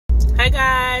Hi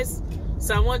guys,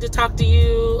 so I wanted to talk to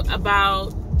you about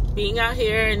being out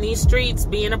here in these streets,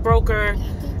 being a broker,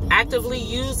 actively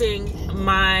using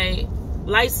my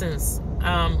license.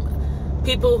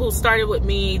 People who started with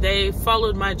me, they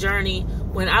followed my journey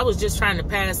when I was just trying to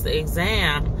pass the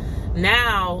exam.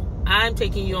 Now I'm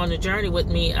taking you on the journey with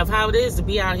me of how it is to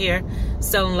be out here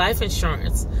selling life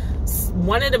insurance.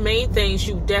 One of the main things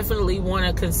you definitely want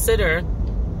to consider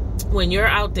when you're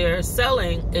out there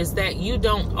selling is that you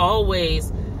don't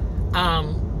always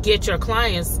get your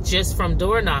clients just from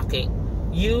door knocking.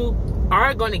 You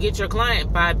are going to get your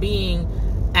client by being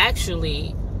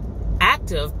actually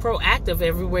active, proactive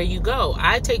everywhere you go.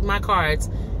 I take my cards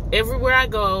everywhere I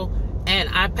go and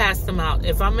I pass them out.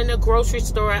 If I'm in a grocery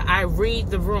store, I read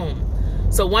the room.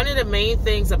 So one of the main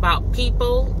things about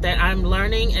people that I'm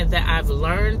learning and that I've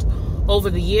learned over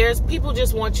the years, people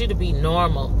just want you to be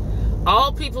normal.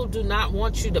 All people do not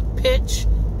want you to pitch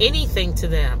anything to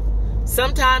them.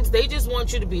 Sometimes they just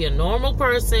want you to be a normal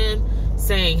person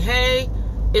saying, hey,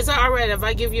 is it all right if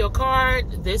I give you a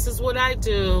card? This is what I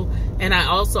do, and I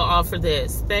also offer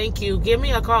this. Thank you. Give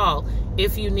me a call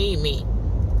if you need me.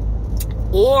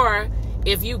 Or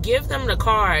if you give them the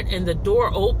card and the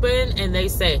door open and they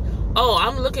say, oh,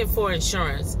 I'm looking for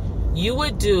insurance, you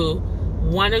would do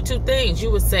one or two things.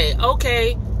 You would say,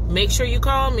 okay, make sure you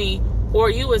call me. Or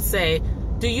you would say,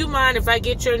 do you mind if I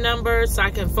get your number so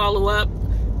I can follow up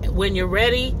when you're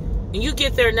ready? And you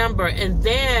get their number and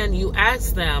then you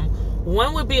ask them,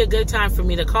 when would be a good time for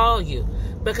me to call you?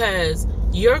 Because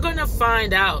you're going to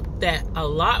find out that a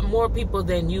lot more people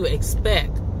than you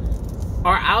expect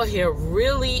are out here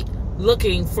really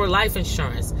looking for life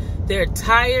insurance. They're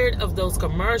tired of those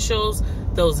commercials,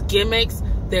 those gimmicks.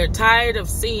 They're tired of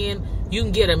seeing you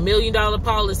can get $1 million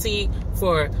policy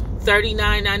for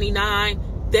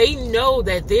 $39.99. They know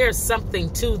that there's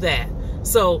something to that.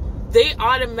 So they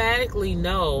automatically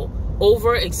know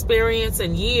over experience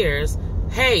and years,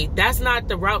 hey, that's not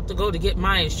the route to go to get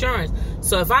my insurance.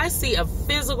 So if I see a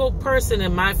physical person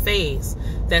in my face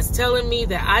that's telling me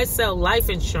that I sell life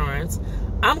insurance,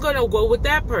 I'm going to go with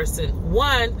that person.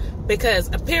 One, because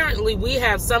apparently we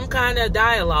have some kind of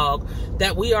dialogue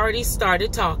that we already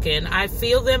started talking. I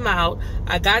feel them out.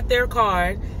 I got their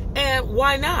card. And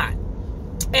why not?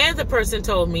 And the person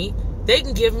told me they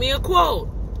can give me a quote.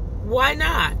 Why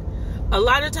not? A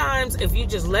lot of times, if you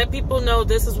just let people know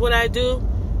this is what I do,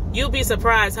 you'll be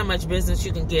surprised how much business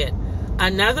you can get.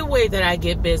 Another way that I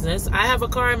get business, I have a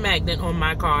car magnet on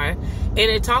my car, and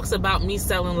it talks about me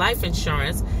selling life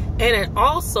insurance, and it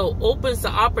also opens the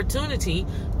opportunity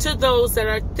to those that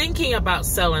are thinking about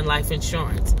selling life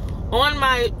insurance. On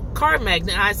my car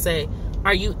magnet, I say,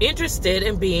 are you interested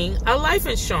in being a life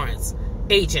insurance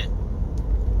agent?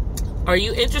 Are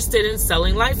you interested in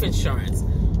selling life insurance?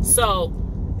 So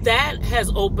that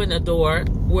has opened a door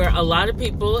where a lot of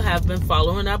people have been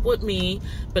following up with me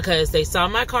because they saw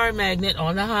my car magnet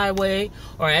on the highway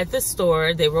or at the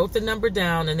store. They wrote the number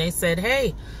down and they said,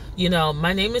 hey, you know,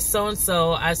 my name is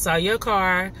so-and-so. I saw your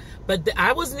car, but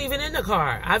I wasn't even in the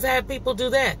car. I've had people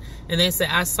do that. And they say,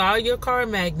 I saw your car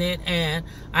magnet and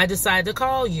I decided to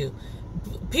call you.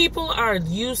 People are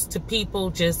used to people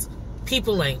just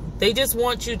peopling. They just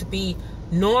want you to be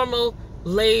normal,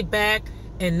 laid back,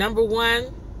 and number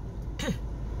one,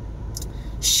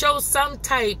 show some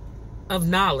type of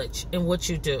knowledge in what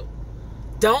you do.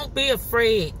 Don't be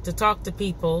afraid to talk to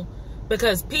people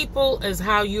because people is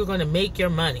how you're going to make your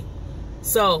money.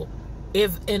 So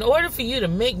if in order for you to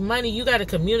make money, you got to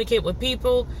communicate with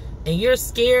people and you're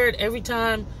scared every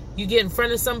time you get in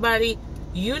front of somebody,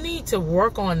 you need to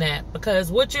work on that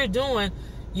because what you're doing,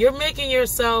 you're making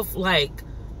yourself like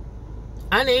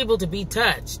unable to be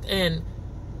touched. And,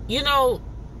 you know,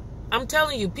 I'm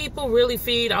telling you, people really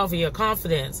feed off of your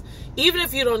confidence. Even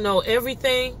if you don't know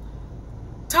everything,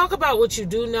 talk about what you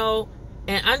do know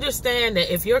and understand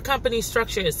that if your company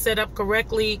structure is set up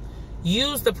correctly,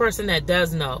 use the person that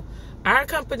does know. Our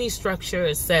company structure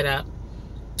is set up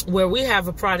where we have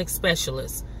a product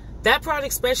specialist. That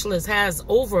product specialist has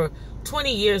over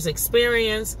 20 years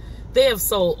experience. They have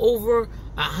sold over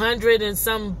 100 and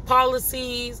some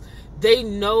policies. They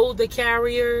know the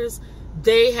carriers.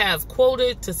 They have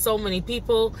quoted to so many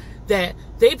people that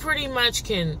they pretty much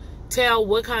can tell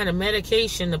what kind of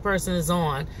medication the person is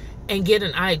on and get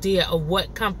an idea of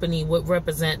what company would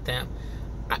represent them.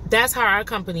 That's how our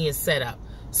company is set up.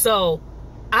 So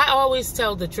I always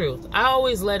tell the truth. I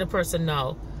always let a person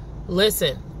know,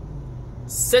 listen,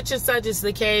 such and such is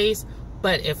the case,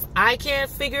 but if I can't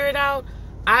figure it out,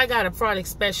 I got a product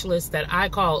specialist that I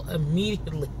call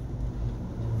immediately.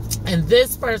 And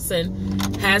this person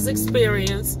has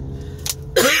experience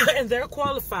and they're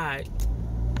qualified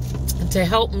to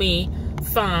help me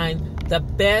find the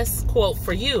best quote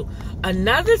for you.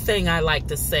 Another thing I like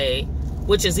to say,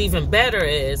 which is even better,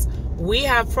 is we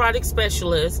have product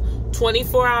specialists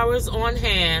 24 hours on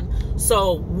hand,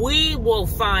 so we will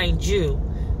find you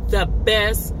the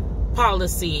best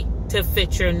policy to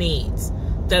fit your needs.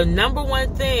 The number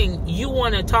one thing, you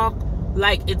want to talk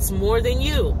like it's more than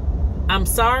you. I'm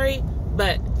sorry,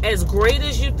 but as great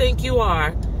as you think you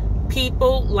are,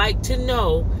 people like to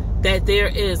know that there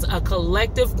is a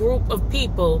collective group of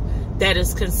people that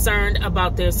is concerned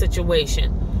about their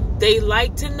situation. They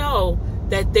like to know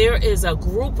that there is a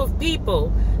group of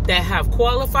people that have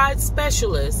qualified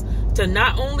specialists to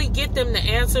not only get them the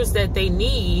answers that they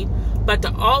need, but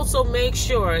to also make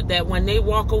sure that when they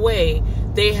walk away,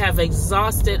 they have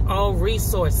exhausted all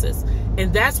resources.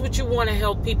 And that's what you want to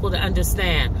help people to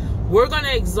understand. We're going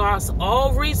to exhaust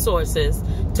all resources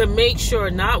to make sure,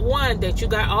 not one, that you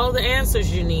got all the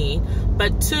answers you need,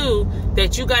 but two,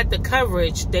 that you got the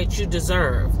coverage that you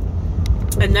deserve.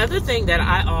 Another thing that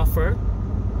I offer,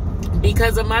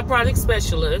 because of my product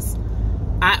specialist,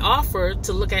 I offer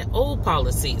to look at old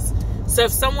policies. So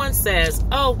if someone says,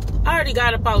 oh, I already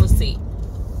got a policy,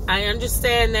 I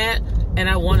understand that, and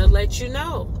I want to let you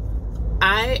know,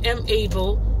 I am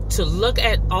able to look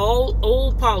at all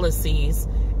old policies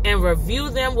and review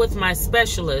them with my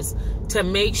specialist to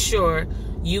make sure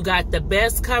you got the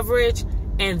best coverage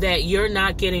and that you're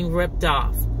not getting ripped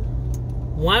off.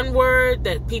 One word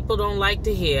that people don't like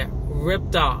to hear,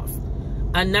 ripped off.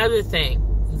 Another thing,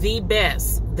 the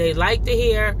best. They like to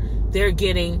hear they're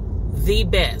getting the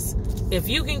best. If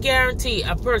you can guarantee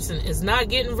a person is not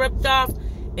getting ripped off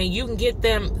and you can get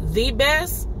them the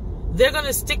best, they're going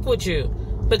to stick with you.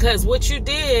 Because what you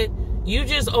did, you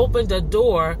just opened a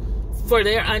door for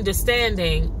their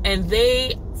understanding, and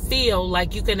they feel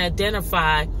like you can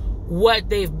identify what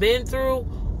they've been through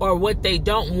or what they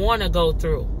don't want to go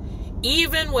through.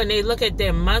 Even when they look at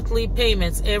their monthly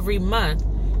payments every month,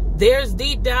 there's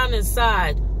deep down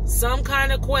inside some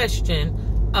kind of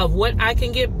question of what I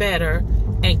can get better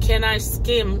and can I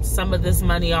skim some of this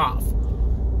money off.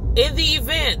 In the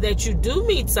event that you do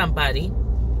meet somebody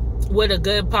with a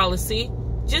good policy,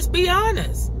 just be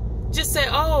honest. Just say,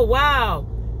 oh, wow,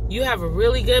 you have a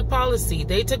really good policy.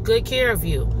 They took good care of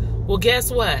you. Well,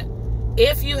 guess what?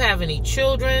 If you have any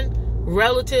children,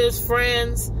 relatives,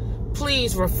 friends,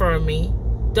 please refer me.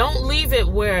 Don't leave it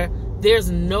where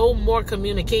there's no more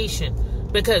communication.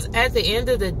 Because at the end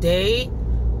of the day,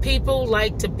 people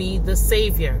like to be the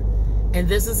savior. And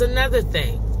this is another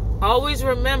thing. Always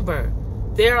remember,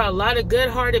 there are a lot of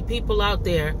good-hearted people out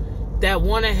there that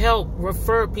want to help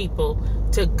refer people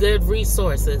to good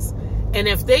resources. And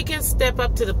if they can step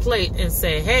up to the plate and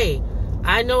say, hey,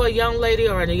 I know a young lady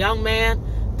or a young man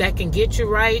that can get you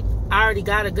right. I already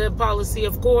got a good policy,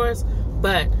 of course,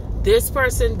 but this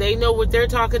person, they know what they're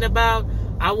talking about.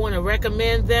 I want to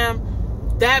recommend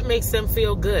them. That makes them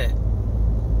feel good.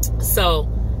 So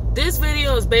this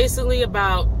video is basically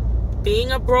about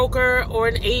being a broker or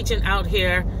an agent out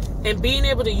here and being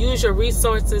able to use your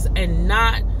resources and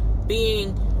not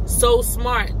being so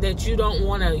smart that you don't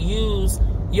want to use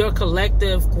your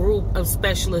collective group of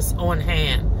specialists on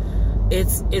hand.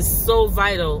 It's so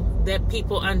vital that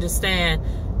people understand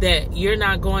that you're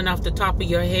not going off the top of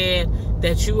your head,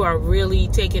 that you are really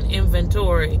taking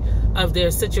inventory of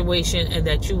their situation and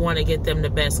that you want to get them the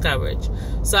best coverage.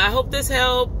 So I hope this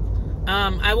helped.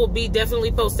 I will be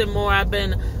definitely posting more. I've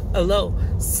been a little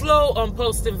slow on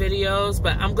posting videos,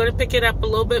 but I'm going to pick it up a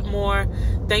little bit more.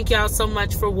 Thank y'all so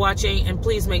much for watching, and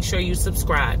please make sure you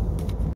subscribe.